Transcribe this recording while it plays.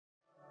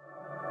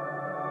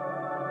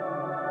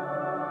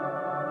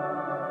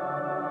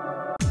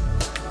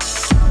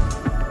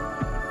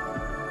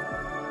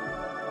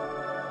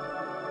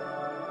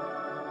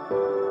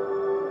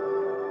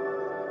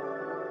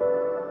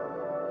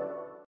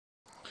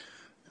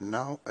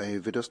Now, a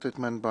video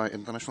statement by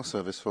International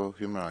Service for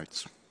Human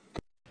Rights.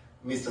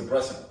 Mr.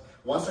 President,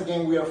 once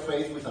again we are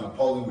faced with an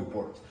appalling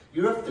report.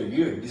 Year after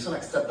year, this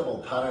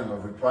unacceptable pattern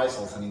of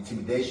reprisals and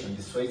intimidation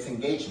dissuades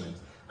engagement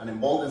and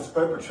emboldens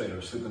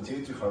perpetrators who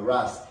continue to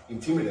harass,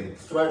 intimidate,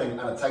 threaten,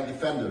 and attack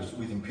defenders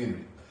with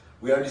impunity.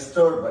 We are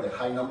disturbed by the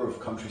high number of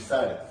countries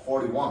cited,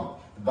 41,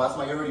 the vast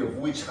majority of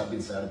which have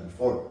been cited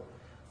before.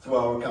 Through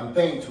our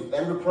campaign to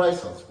end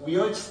reprisals, we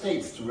urge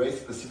states to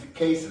raise specific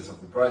cases of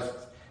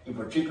reprisals, in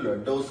particular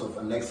those of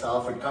Alexa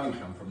Alfred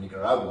Cunningham from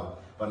Nicaragua,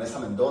 Vanessa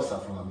Mendoza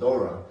from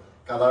Andorra,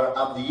 Kadar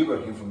Abdi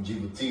Ibrahim from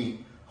Djibouti,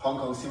 Hong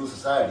Kong Civil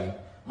Society,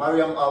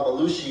 Mariam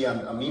Al-Balushi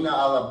and Amina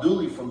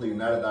Al-Abduli from the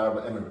United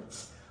Arab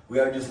Emirates. We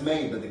are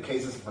dismayed that the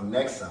cases of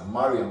Alexa,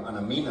 Mariam, and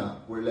Amina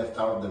were left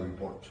out of the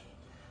report.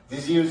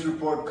 This year's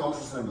report comes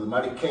as an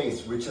emblematic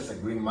case, reaches a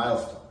green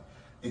milestone.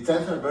 The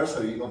 10th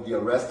anniversary of the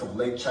arrest of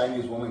late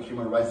Chinese woman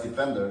human rights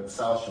defender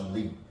Zhao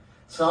Shunli.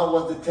 Zhao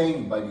was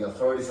detained by the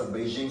authorities at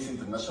Beijing's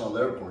International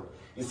Airport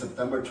in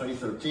September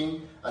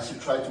 2013 as she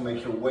tried to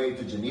make her way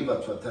to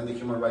Geneva to attend the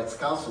Human Rights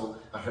Council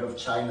ahead of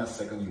China's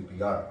second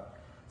UPR.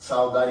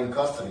 Zhao died in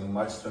custody in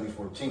March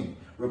 2014,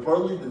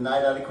 reportedly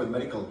denied adequate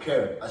medical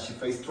care as she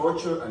faced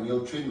torture and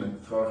ill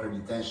treatment throughout her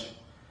detention.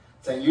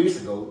 10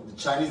 years ago, the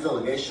Chinese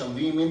delegation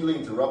vehemently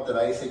interrupted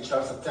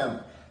ISHR's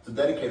attempt to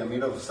dedicate a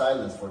minute of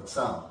silence for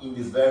Zhao in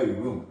this very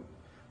room.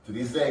 To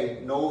this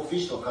day, no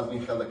official has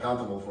been held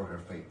accountable for her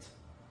fate.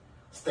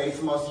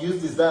 States must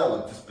use this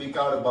dialogue to speak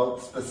out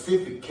about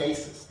specific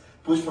cases,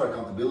 push for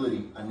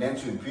accountability, an end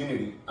to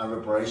impunity, and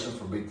reparations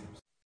for victims.